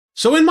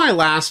So in my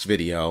last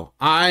video,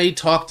 I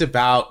talked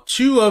about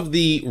two of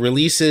the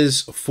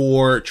releases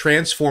for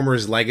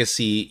Transformers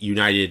Legacy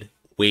United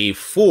Wave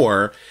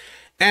 4,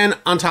 and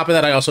on top of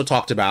that, I also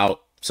talked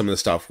about some of the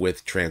stuff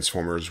with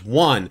Transformers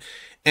 1.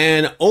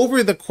 And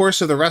over the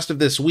course of the rest of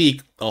this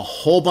week, a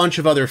whole bunch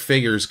of other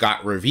figures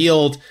got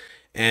revealed,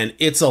 and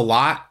it's a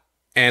lot,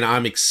 and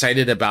I'm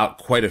excited about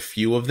quite a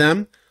few of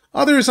them.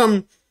 Others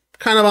I'm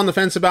kind of on the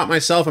fence about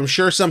myself. I'm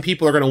sure some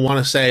people are going to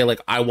want to say, like,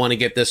 I want to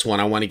get this one,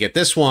 I want to get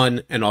this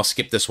one, and I'll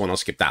skip this one, I'll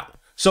skip that one.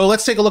 So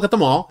let's take a look at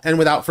them all, and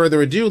without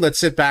further ado, let's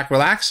sit back,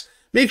 relax,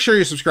 make sure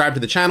you're subscribed to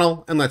the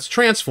channel, and let's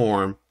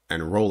transform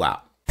and roll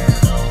out.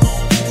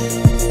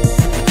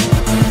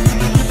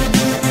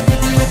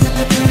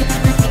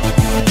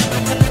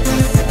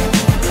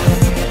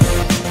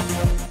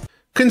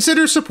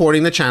 Consider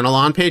supporting the channel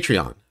on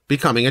Patreon,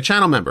 becoming a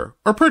channel member,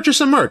 or purchase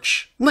some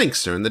merch.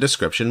 Links are in the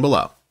description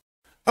below.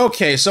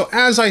 Okay, so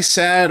as I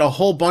said, a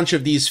whole bunch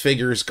of these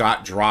figures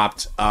got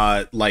dropped,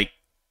 like,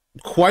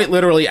 quite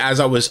literally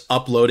as I was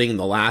uploading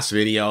the last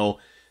video.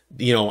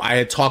 You know, I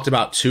had talked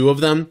about two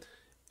of them,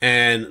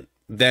 and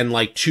then,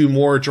 like, two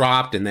more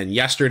dropped, and then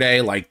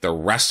yesterday, like, the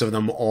rest of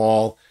them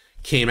all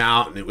came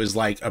out, and it was,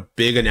 like, a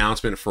big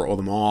announcement for all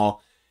them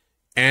all.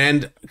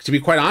 And to be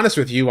quite honest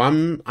with you,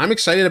 I'm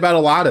excited about a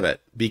lot of it,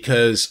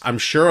 because I'm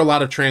sure a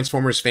lot of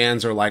Transformers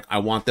fans are like, I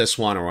want this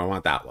one or I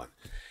want that one.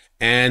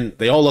 And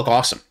they all look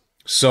awesome.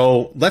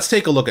 So let's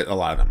take a look at a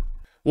lot of them.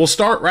 We'll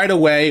start right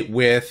away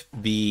with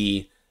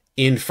the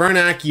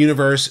Infernac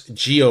Universe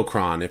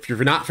Geocron. If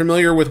you're not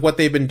familiar with what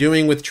they've been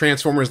doing with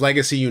Transformers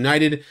Legacy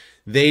United,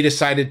 they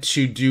decided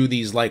to do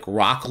these like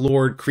Rock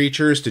Lord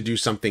creatures to do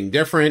something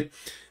different.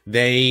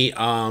 They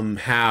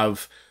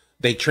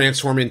they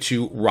transform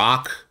into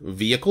rock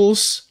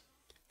vehicles,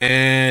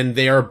 and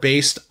they are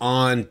based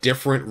on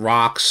different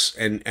rocks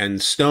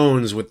and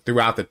stones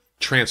throughout the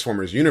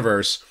Transformers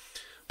universe.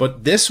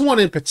 But this one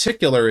in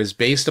particular is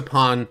based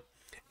upon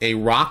a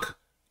rock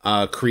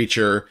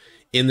creature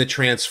in the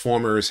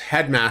Transformers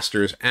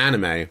Headmasters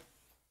anime.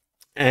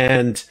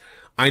 And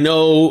I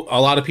know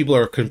a lot of people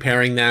are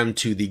comparing them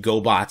to the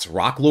GoBots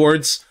Rock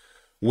Lords,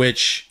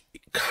 which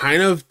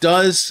kind of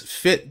does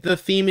fit the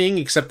theming,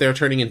 except they're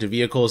turning into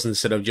vehicles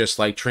instead of just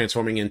like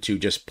transforming into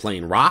just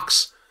plain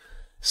rocks.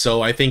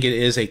 So I think it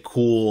is a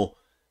cool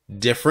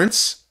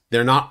difference.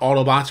 They're not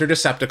Autobots or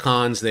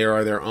Decepticons. They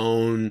are their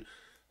own,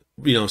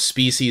 you know,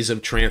 species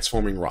of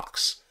transforming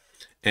rocks,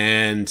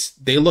 and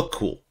they look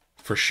cool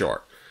for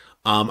sure.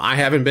 I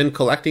haven't been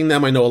collecting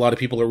them. I know a lot of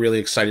people are really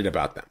excited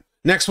about them.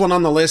 Next one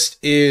on the list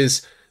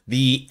is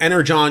the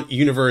Energon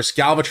Universe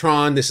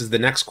Galvatron. This is the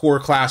next core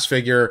class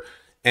figure,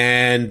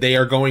 and they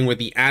are going with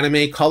the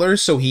anime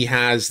colors. So he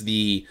has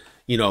the,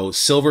 you know,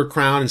 silver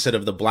crown instead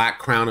of the black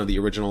crown of the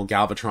original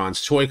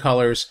Galvatron's toy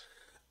colors.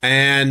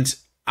 And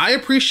I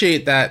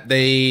appreciate that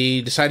they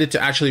decided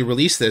to actually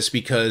release this,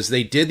 because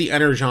they did the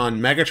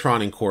Energon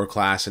Megatron in core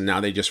class, and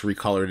now they just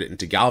recolored it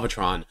into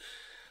Galvatron.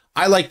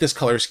 I like this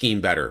color scheme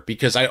better,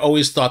 because I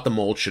always thought the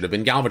mold should have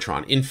been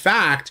Galvatron. In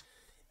fact,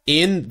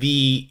 in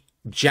the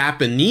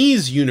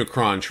Japanese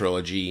Unicron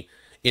trilogy,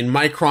 in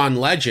Micron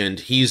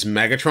Legend, he's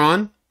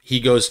Megatron.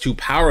 He goes to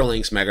Power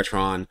Link's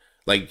Megatron,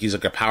 like he's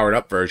like a powered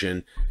up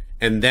version.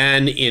 And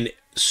then in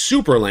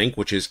Super Link,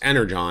 which is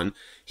Energon,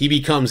 he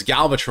becomes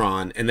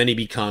Galvatron, and then he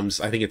becomes,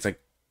 I think it's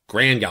like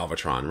Grand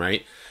Galvatron,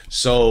 right?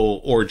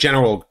 So, or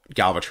General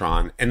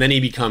Galvatron, and then he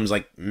becomes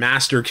like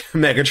Master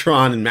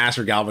Megatron and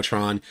Master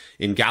Galvatron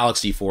in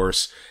Galaxy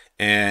Force.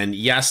 And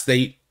yes,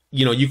 they,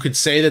 you know, you could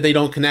say that they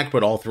don't connect,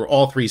 but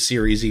all three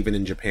series, even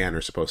in Japan,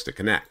 are supposed to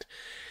connect.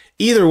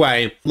 Either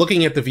way,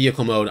 looking at the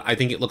vehicle mode, I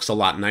think it looks a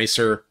lot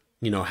nicer,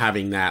 you know,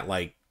 having that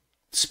like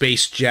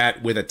space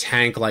jet with a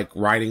tank like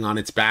riding on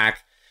its back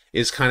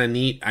is kind of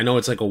neat. I know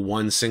it's like a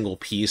one single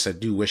piece. I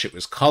do wish it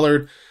was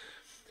colored,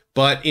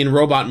 but in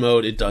robot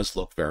mode, it does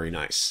look very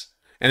nice.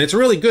 And it's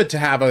really good to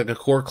have a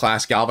core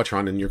class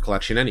Galvatron in your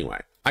collection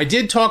anyway. I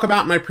did talk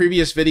about in my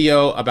previous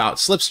video about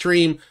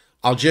Slipstream.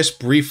 I'll just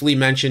briefly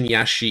mention,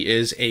 yes, she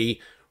is a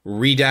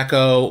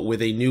redeco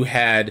with a new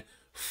head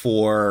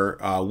for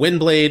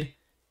Windblade.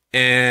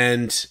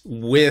 And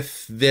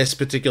with this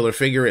particular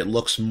figure, it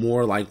looks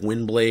more like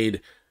Windblade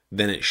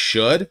than it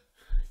should.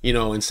 You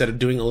know, instead of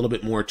doing a little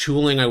bit more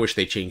tooling, I wish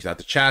they changed out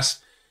the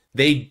chest.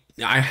 I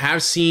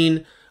have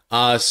seen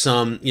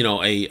some, you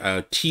know,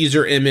 a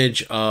teaser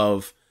image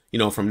of, you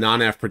know, from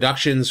Non-F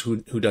Productions,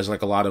 who does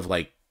like a lot of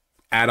like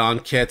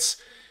add-on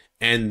kits,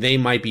 and they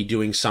might be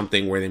doing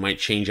something where they might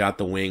change out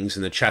the wings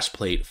and the chest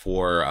plate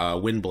for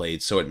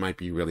Windblade, so it might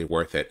be really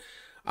worth it.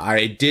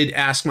 I did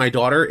ask my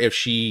daughter if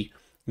she,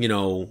 you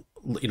know,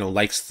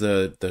 likes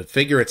the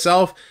figure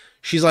itself.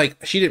 She's like,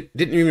 she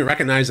didn't even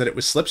recognize that it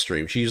was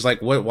Slipstream. She's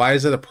like, what? Why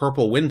is it a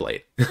purple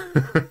Windblade?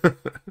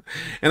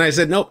 And I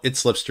said, nope,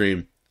 it's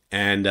Slipstream.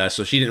 And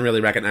so she didn't really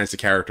recognize the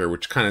character,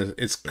 which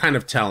it's kind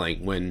of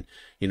telling when,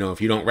 you know, if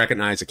you don't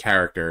recognize a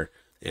character,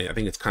 I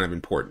think it's kind of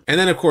important. And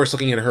then, of course,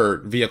 looking at her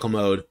vehicle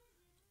mode,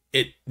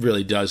 it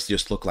really does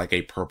just look like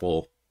a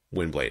purple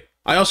Windblade.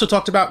 I also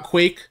talked about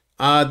Quake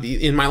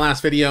in my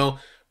last video.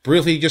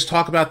 briefly just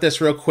talk about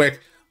this real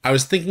quick. I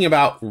was thinking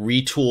about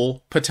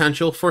retool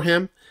potential for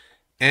him,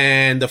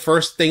 and the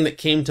first thing that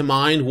came to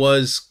mind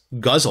was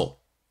Guzzle.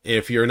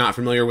 If you're not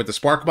familiar with the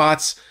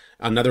Sparkbots,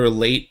 another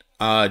later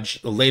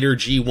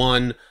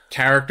G1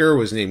 character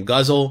was named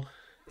Guzzle,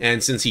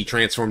 and since he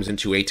transforms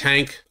into a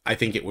tank, I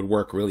think it would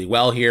work really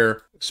well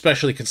here,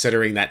 especially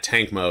considering that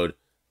tank mode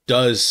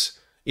does,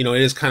 it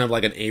is kind of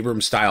like an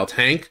Abrams-style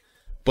tank,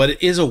 but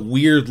it is a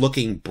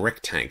weird-looking brick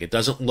tank. It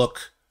doesn't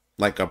look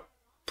like a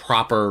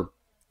proper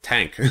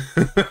tank.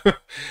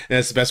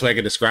 That's the best way I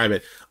can describe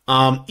it.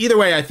 Either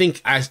way, I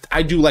think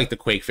I do like the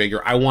Quake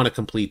figure. I want to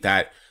complete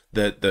that.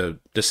 The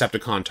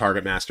Decepticon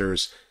Target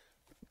Masters.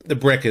 The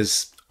brick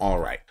is all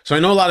right. So I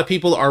know a lot of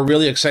people are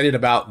really excited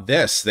about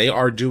this. They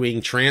are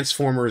doing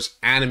Transformers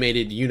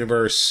Animated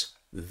Universe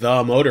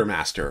The Motor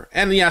Master.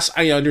 And yes,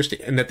 I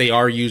understand that they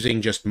are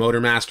using just Motor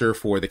Master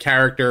for the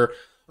character,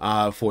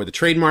 for the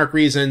trademark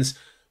reasons,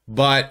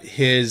 but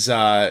his,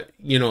 the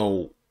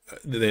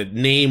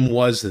name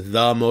was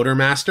The Motor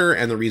Master,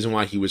 and the reason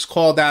why he was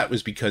called that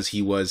was because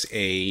it was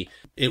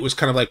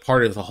kind of like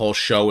part of the whole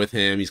show with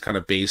him. He's kind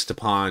of based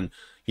upon,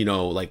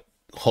 like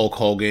Hulk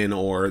Hogan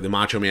or the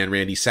Macho Man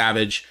Randy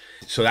Savage.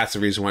 So that's the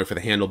reason why for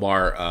the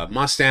handlebar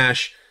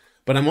mustache.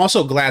 But I'm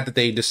also glad that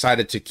they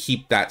decided to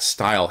keep that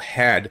style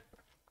head,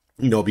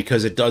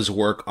 because it does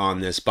work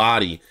on this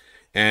body.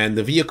 And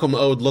the vehicle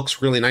mode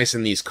looks really nice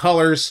in these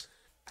colors.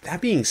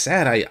 That being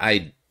said,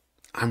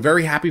 I'm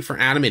very happy for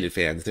animated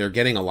fans. They're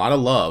getting a lot of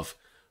love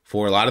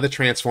for a lot of the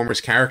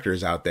Transformers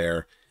characters out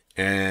there.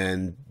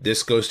 And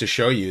this goes to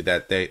show you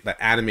that that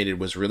animated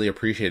was really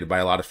appreciated by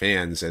a lot of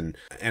fans. And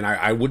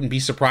I wouldn't be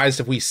surprised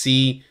if we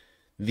see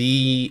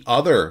the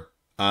other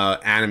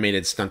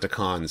animated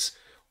Stunticons,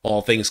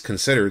 all things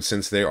considered,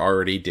 since they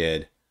already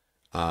did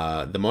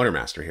the Motor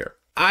Master here.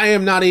 I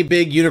am not a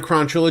big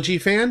Unicron Trilogy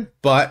fan,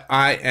 but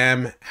I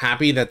am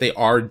happy that they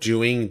are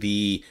doing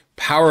the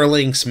Power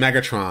Lynx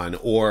Megatron,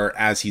 or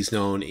as he's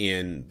known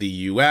in the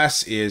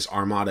US, is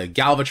Armada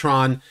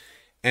Galvatron.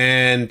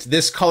 And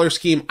this color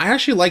scheme, I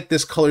actually like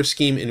this color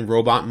scheme in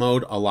robot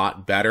mode a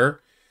lot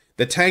better.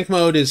 The tank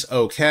mode is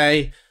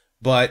okay,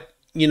 but,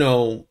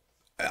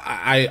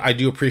 I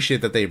do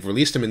appreciate that they've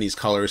released him in these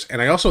colors.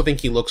 And I also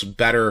think he looks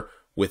better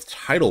with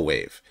Tidal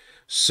Wave.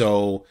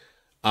 So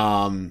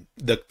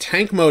the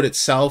tank mode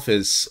itself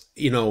is,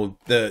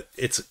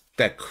 it's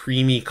that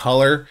creamy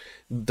color.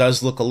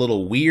 Does look a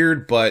little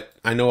weird, but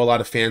I know a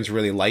lot of fans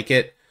really like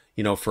it,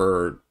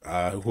 for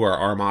who are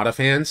Armada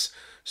fans.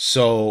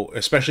 So,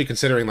 especially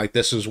considering like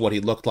this is what he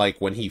looked like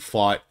when he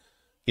fought,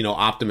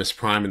 Optimus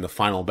Prime in the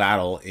final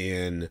battle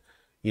in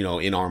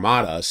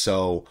Armada.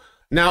 So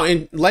now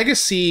in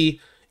Legacy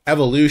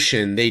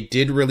Evolution, they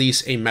did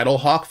release a Metal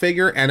Hawk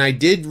figure, and I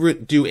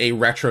did do a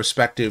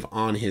retrospective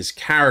on his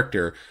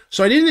character.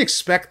 So I didn't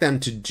expect them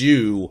to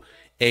do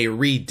a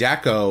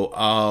redeco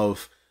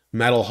of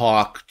Metal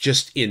Hawk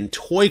just in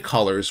toy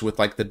colors with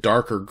like the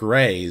darker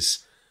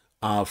grays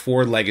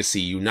for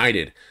Legacy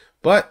United.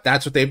 But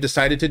that's what they've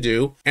decided to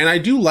do. And I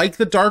do like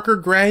the darker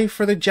gray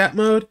for the jet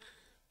mode,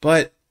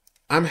 but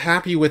I'm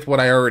happy with what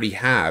I already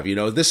have.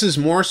 This is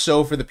more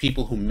so for the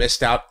people who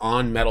missed out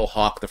on Metal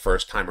Hawk the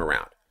first time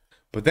around.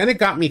 But then it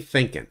got me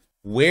thinking,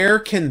 where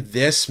can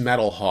this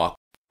Metal Hawk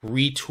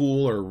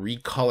retool or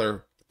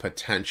recolor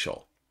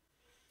potential?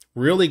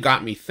 Really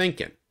got me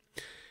thinking.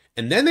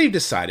 And then they've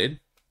decided,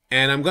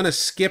 and I'm going to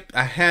skip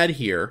ahead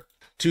here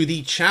to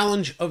the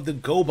Challenge of the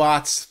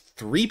GoBots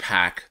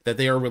 3-pack that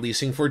they are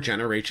releasing for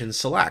Generation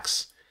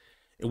Selects,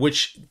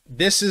 which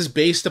this is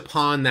based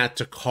upon that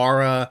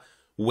Takara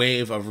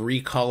wave of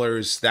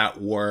recolors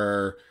that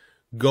were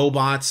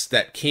GoBots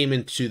that came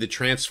into the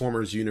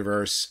Transformers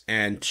universe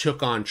and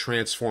took on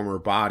Transformer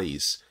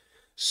bodies.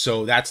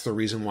 So that's the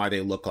reason why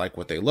they look like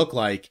what they look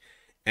like.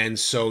 And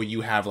so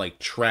you have like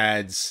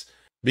Treads,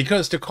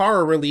 because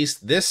Takara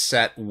released this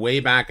set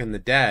way back in the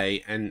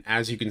day, and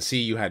as you can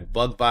see, you had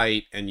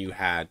Bugbite, and you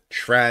had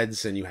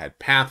Treads, and you had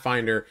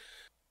Pathfinder.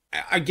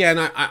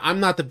 Again, I'm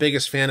not the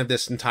biggest fan of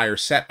this entire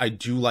set. I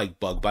do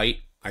like Bugbite.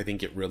 I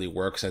think it really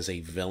works as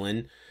a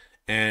villain.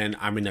 And,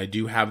 I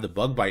do have the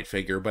Bugbite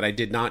figure, but I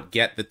did not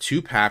get the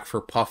 2-pack for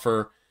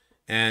Puffer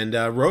and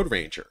Road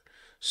Ranger.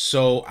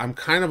 So I'm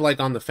kind of like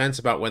on the fence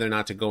about whether or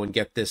not to go and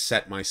get this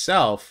set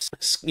myself.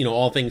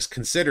 All things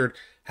considered,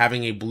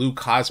 having a blue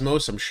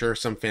Cosmos, I'm sure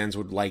some fans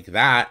would like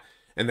that.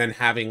 And then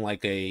having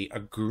like a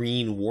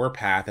green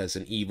Warpath as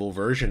an evil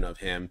version of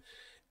him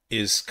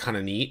is kind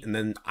of neat. And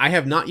then I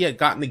have not yet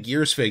gotten the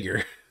Gears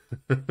figure.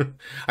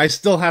 I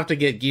still have to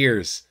get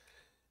Gears.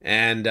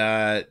 And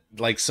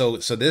so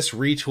this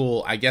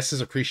retool, I guess,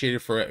 is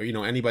appreciated for,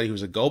 anybody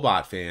who's a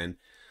GoBot fan.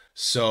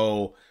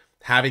 So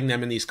having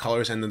them in these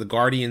colors, and then the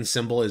Guardian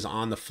symbol is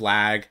on the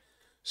flag.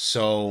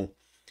 So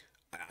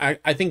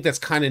I think that's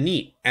kind of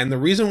neat. And the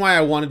reason why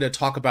I wanted to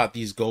talk about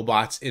these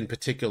GoBots in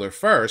particular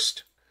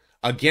first,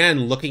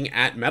 again, looking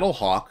at Metal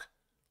Hawk,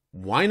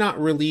 why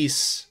not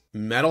release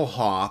Metal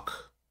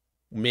Hawk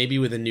maybe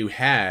with a new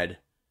head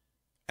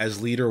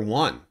as Leader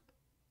 1?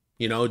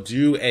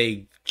 Do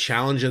a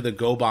Challenge of the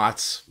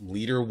GoBots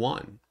Leader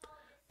 1.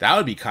 That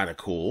would be kind of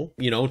cool,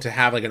 you know, to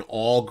have like an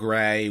all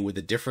gray with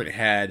a different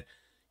head,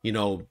 you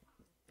know,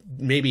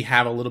 maybe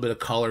have a little bit of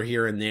color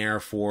here and there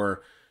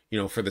for, you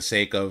know, for the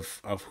sake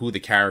of who the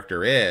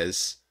character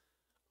is.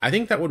 I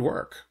think that would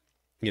work.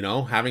 You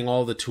know, having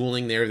all the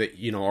tooling there that,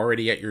 you know,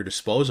 already at your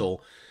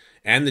disposal,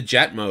 and the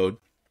jet mode.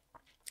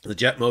 The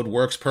jet mode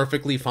works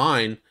perfectly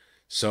fine.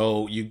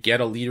 So you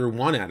get a leader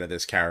 1 out of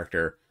this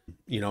character,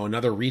 you know,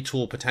 another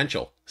retool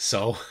potential.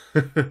 So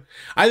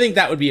I think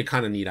that would be a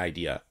kind of neat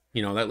idea.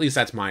 You know, at least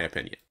that's my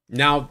opinion.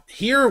 Now,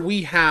 here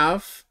we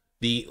have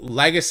the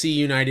Legacy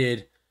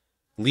United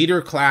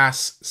Leader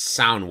Class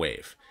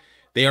Soundwave.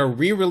 They are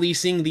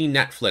re-releasing the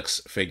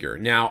Netflix figure.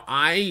 Now,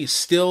 I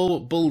still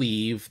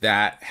believe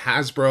that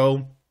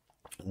Hasbro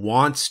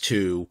wants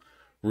to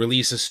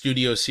release a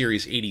Studio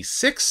Series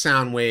 86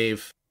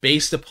 Soundwave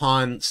based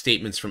upon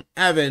statements from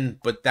Evan,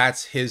 but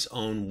that's his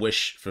own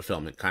wish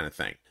fulfillment kind of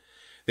thing.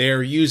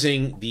 They're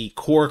using the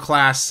core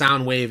class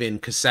Soundwave in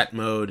cassette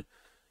mode,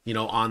 you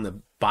know, on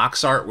the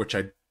box art, which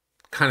I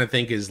kind of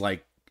think is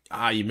like,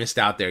 you missed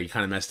out there, you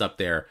kind of messed up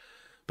there,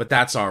 but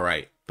that's all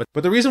right.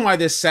 But the reason why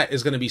this set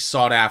is going to be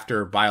sought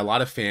after by a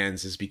lot of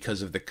fans is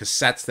because of the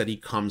cassettes that he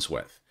comes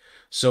with.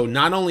 So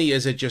not only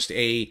is it just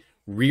a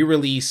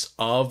re-release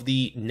of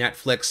the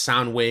Netflix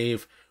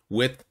Soundwave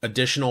with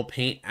additional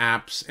paint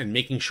apps and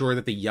making sure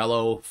that the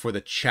yellow for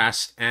the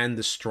chest and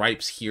the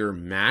stripes here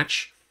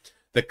match,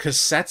 the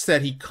cassettes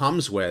that he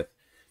comes with,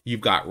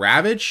 you've got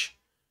Ravage,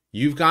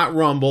 you've got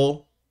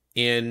Rumble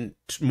in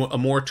a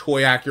more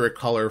toy accurate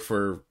color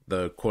for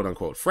the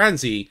quote-unquote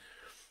Frenzy,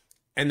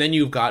 and then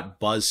you've got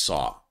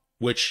Buzzsaw,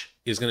 which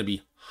is going to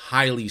be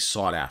highly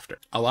sought after.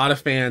 A lot of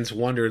fans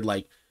wondered,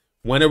 like,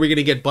 when are we going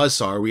to get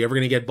Buzzsaw? Are we ever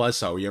going to get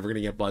Buzzsaw? Are we ever going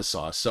to get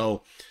Buzzsaw?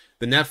 So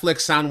the Netflix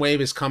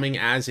Soundwave is coming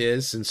as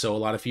is, and so a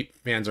lot of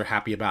fans are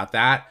happy about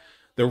that.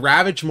 The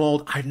Ravage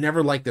mold, I've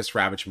never liked this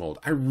Ravage mold.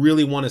 I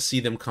really want to see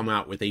them come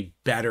out with a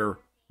better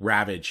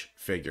Ravage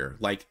figure,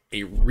 like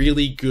a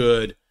really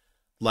good,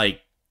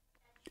 like,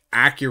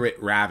 accurate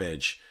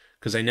Ravage,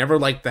 because I never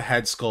liked the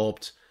head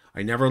sculpt.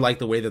 I never liked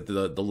the way that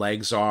the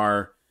legs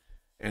are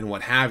and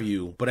what have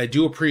you, but I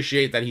do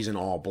appreciate that he's in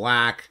all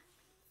black.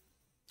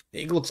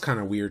 It looks kind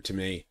of weird to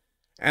me.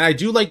 And I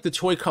do like the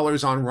toy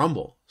colors on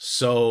Rumble.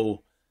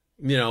 So,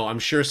 you know, I'm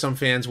sure some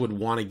fans would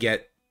want to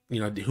get, you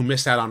know, who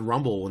missed out on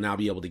Rumble will now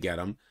be able to get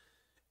them.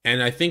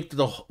 And I think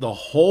the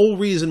whole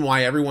reason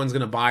why everyone's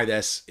going to buy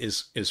this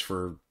is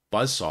for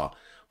Buzzsaw.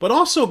 But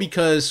also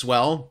because,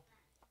 well,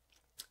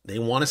 they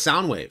want a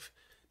Soundwave.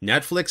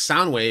 Netflix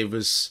Soundwave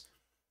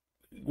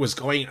was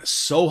going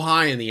so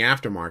high in the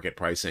aftermarket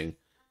pricing,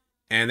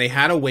 and they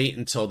had to wait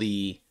until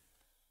the,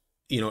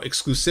 you know,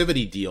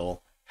 exclusivity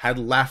deal had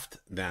left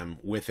them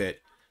with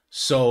it.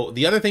 So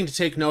the other thing to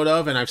take note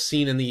of, and I've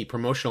seen in the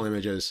promotional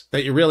images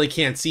that you really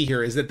can't see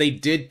here, is that they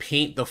did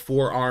paint the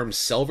forearm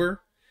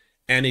silver,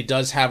 and it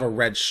does have a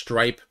red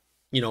stripe,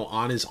 you know,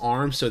 on his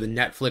arm. So the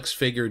Netflix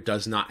figure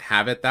does not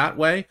have it that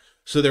way.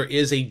 So there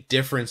is a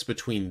difference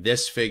between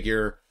this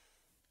figure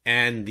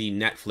and the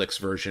Netflix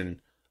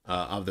version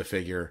of the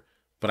figure,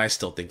 but I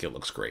still think it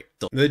looks great.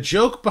 The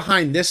joke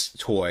behind this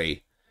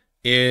toy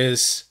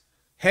is,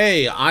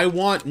 hey, I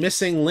want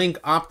Missing Link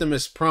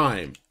Optimus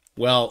Prime.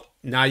 Well,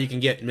 now you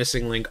can get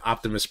Missing Link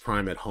Optimus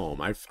Prime at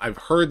home. I've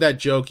heard that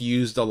joke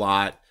used a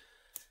lot,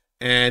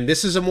 and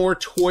this is a more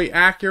toy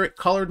accurate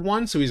colored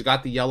one. So he's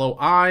got the yellow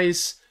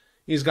eyes,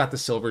 he's got the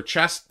silver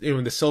chest, you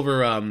know, the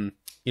silver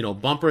you know,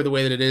 bumper the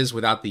way that it is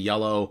without the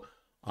yellow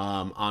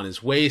on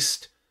his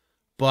waist.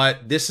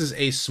 But this is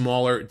a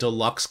smaller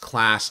deluxe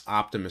class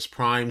Optimus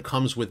Prime.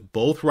 Comes with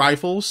both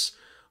rifles,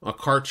 a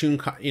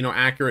cartoon, you know,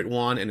 accurate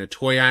one and a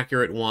toy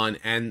accurate one,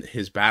 and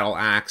his battle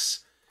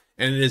axe.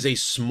 And it is a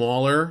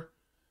smaller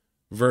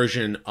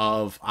version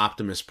of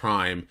Optimus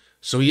Prime.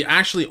 So he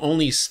actually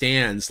only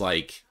stands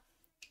like,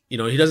 you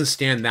know, he doesn't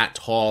stand that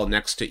tall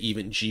next to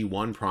even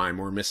G1 Prime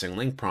or Missing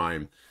Link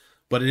Prime.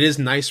 But it is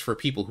nice for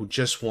people who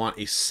just want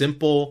a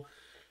simple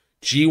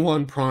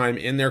G1 Prime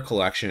in their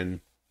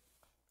collection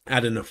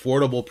at an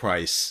affordable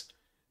price.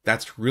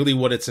 That's really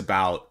what it's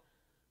about,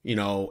 you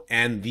know.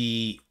 And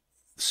the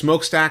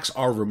smokestacks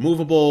are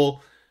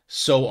removable.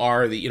 So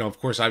are the, you know, of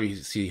course,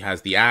 obviously he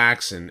has the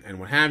axe and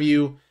what have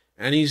you.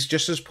 And he's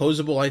just as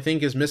posable, I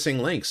think, as Missing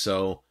Link.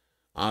 So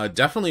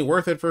definitely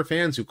worth it for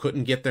fans who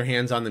couldn't get their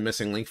hands on the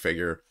Missing Link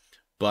figure.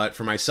 But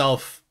for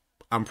myself,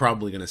 I'm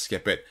probably going to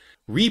skip it.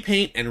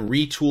 Repaint and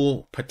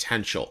retool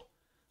potential.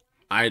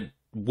 I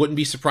wouldn't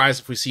be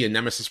surprised if we see a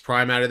Nemesis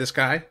Prime out of this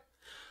guy.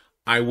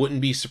 I wouldn't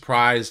be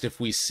surprised if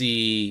we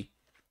see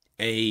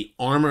a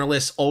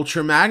armorless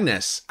Ultra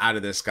Magnus out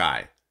of this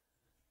guy.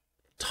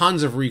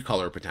 Tons of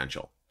recolor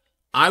potential.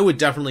 I would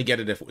definitely get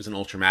it if it was an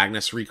Ultra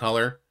Magnus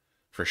recolor,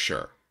 for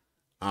sure.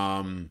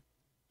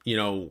 You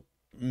know,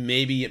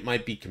 maybe it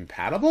might be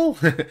compatible.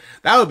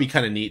 That would be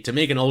kind of neat to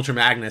make an Ultra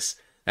Magnus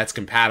that's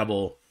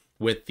compatible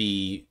with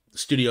the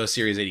Studio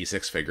Series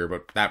 86 figure,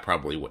 but that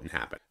probably wouldn't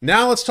happen.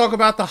 Now let's talk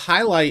about the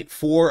highlight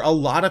for a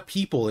lot of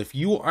people. If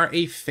you are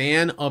a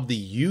fan of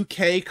the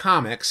UK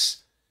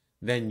comics,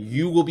 then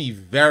you will be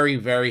very,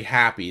 very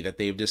happy that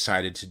they've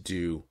decided to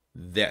do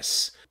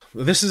this.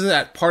 This is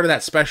that part of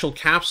that special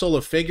capsule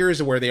of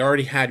figures where they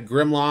already had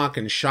Grimlock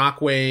and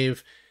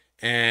Shockwave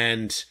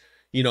and,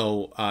 you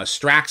know,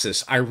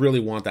 Straxus. I really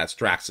want that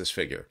Straxus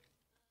figure.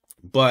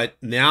 But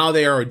now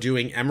they are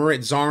doing Emirate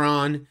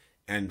Zaron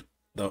and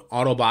the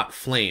Autobot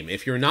Flame.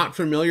 If you're not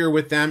familiar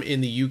with them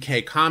in the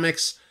UK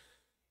comics,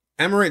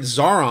 Emirate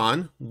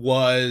Zaron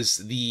was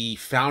the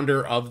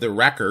founder of the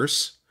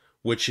Wreckers,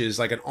 which is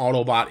like an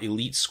Autobot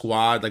elite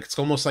squad. Like, it's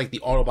almost like the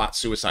Autobot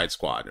Suicide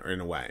Squad in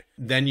a way.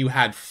 Then you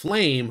had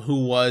Flame,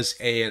 who was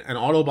an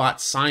Autobot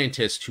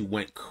scientist who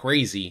went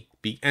crazy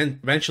and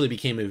eventually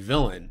became a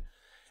villain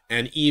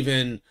and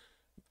even,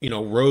 you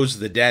know, rose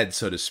the dead,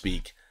 so to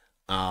speak.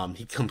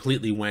 He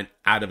completely went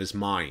out of his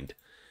mind.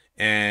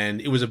 And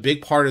it was a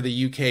big part of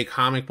the UK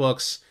comic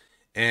books.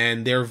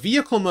 And their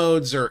vehicle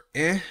modes are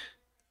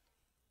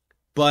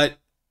But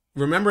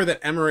remember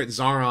that Emirate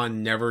Zaron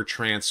never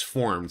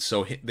transformed.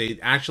 So they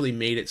actually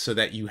made it so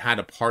that you had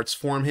to parts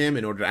form him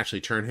in order to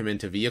actually turn him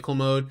into vehicle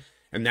mode.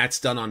 And that's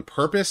done on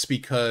purpose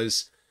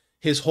because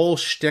his whole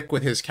shtick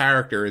with his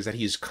character is that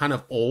he's kind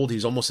of old.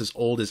 He's almost as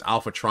old as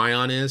Alpha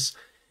Trion is.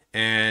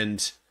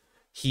 And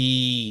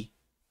he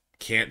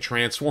can't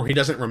transform. He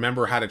doesn't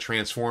remember how to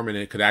transform, and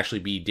it could actually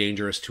be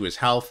dangerous to his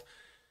health.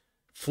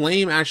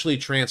 Flame actually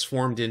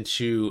transformed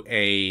into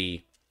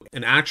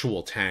an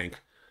actual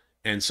tank.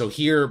 And so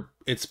here,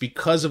 it's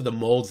because of the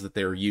molds that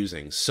they're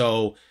using.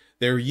 So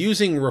they're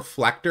using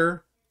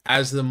Reflector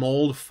as the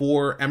mold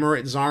for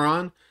Emirate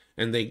Zaron,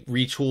 and they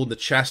retooled the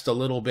chest a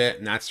little bit,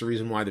 and that's the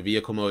reason why the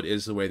vehicle mode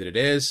is the way that it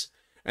is.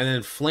 And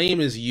then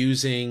Flame is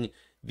using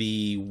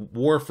the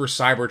War for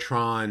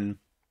Cybertron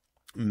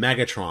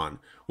Megatron,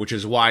 which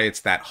is why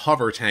it's that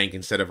hover tank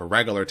instead of a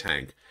regular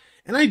tank.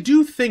 And I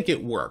do think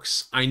it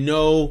works. I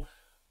know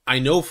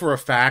for a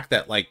fact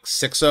that like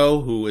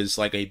Sixo, who is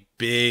like a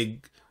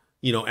big,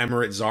 you know,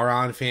 Emirate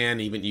Zaron fan,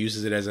 even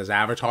uses it as his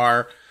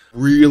avatar,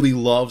 really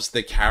loves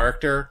the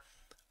character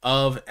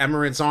of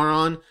Emirate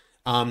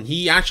Zaron.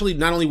 He actually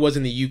not only was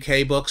in the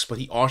UK books, but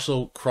he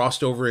also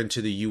crossed over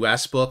into the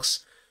US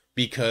books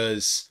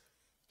because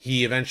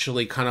he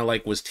eventually kind of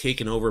like was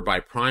taken over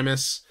by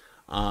Primus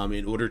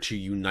in order to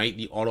unite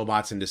the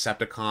Autobots and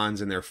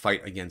Decepticons in their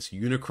fight against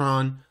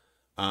Unicron.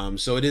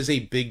 So it is a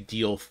big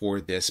deal for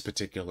this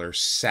particular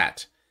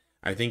set.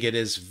 I think it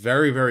is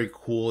very, very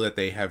cool that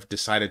they have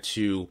decided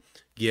to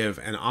give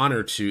an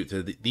honor to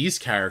these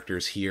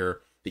characters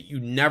here that you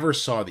never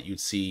saw that you'd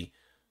see,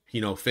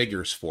 you know,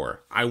 figures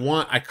for. I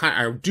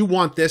do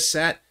want this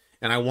set,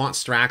 and I want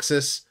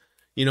Straxus,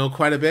 you know,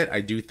 quite a bit.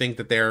 I do think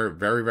that they're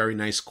very, very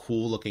nice,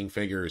 cool looking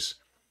figures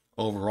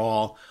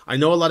overall. I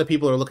know a lot of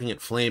people are looking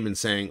at Flame and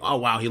saying, oh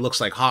wow, he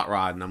looks like Hot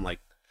Rod, and I'm like,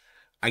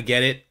 I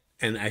get it,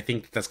 and I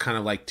think that's kind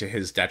of like to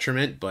his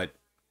detriment, but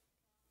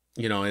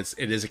you know, it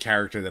is a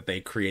character that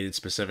they created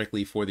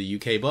specifically for the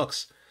UK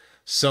books.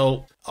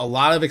 So a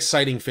lot of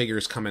exciting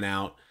figures coming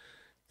out.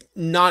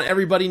 Not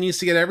everybody needs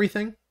to get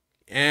everything,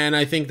 and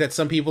I think that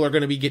some people are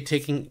going to be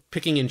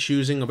picking and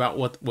choosing about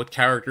what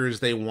characters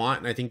they want,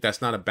 and I think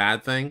that's not a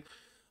bad thing,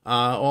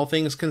 all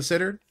things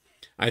considered.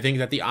 I think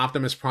that the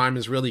Optimus Prime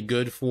is really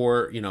good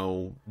for, you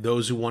know,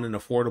 those who want an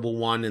affordable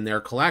one in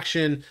their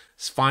collection.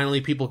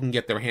 Finally, people can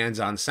get their hands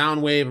on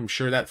Soundwave. I'm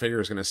sure that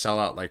figure is going to sell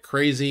out like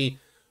crazy.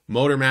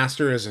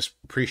 Motormaster is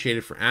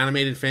appreciated for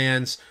animated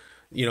fans.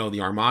 You know,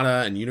 the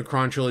Armada and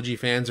Unicron trilogy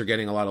fans are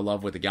getting a lot of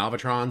love with the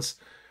Galvatrons.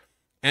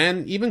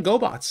 And even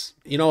GoBots.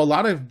 You know, a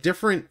lot of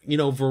different, you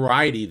know,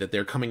 variety that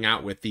they're coming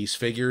out with these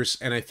figures.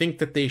 And I think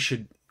that they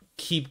should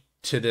keep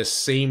to this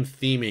same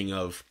theming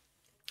of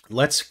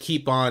let's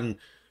keep on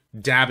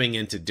dabbing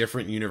into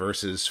different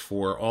universes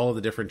for all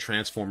the different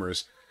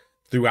Transformers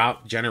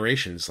throughout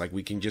generations. Like,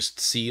 we can just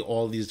see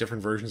all these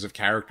different versions of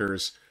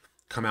characters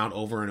come out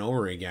over and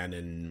over again,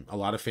 and a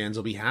lot of fans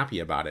will be happy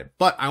about it.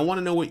 But I want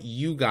to know what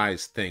you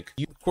guys think.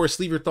 You, of course,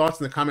 leave your thoughts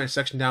in the comment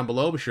section down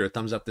below. Be sure to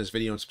thumbs up this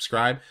video and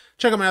subscribe.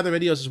 Check out my other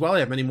videos as well. I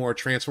have many more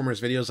Transformers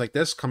videos like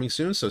this coming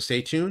soon, so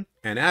stay tuned.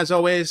 And as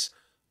always,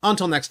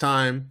 until next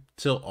time,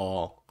 till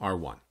all are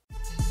one.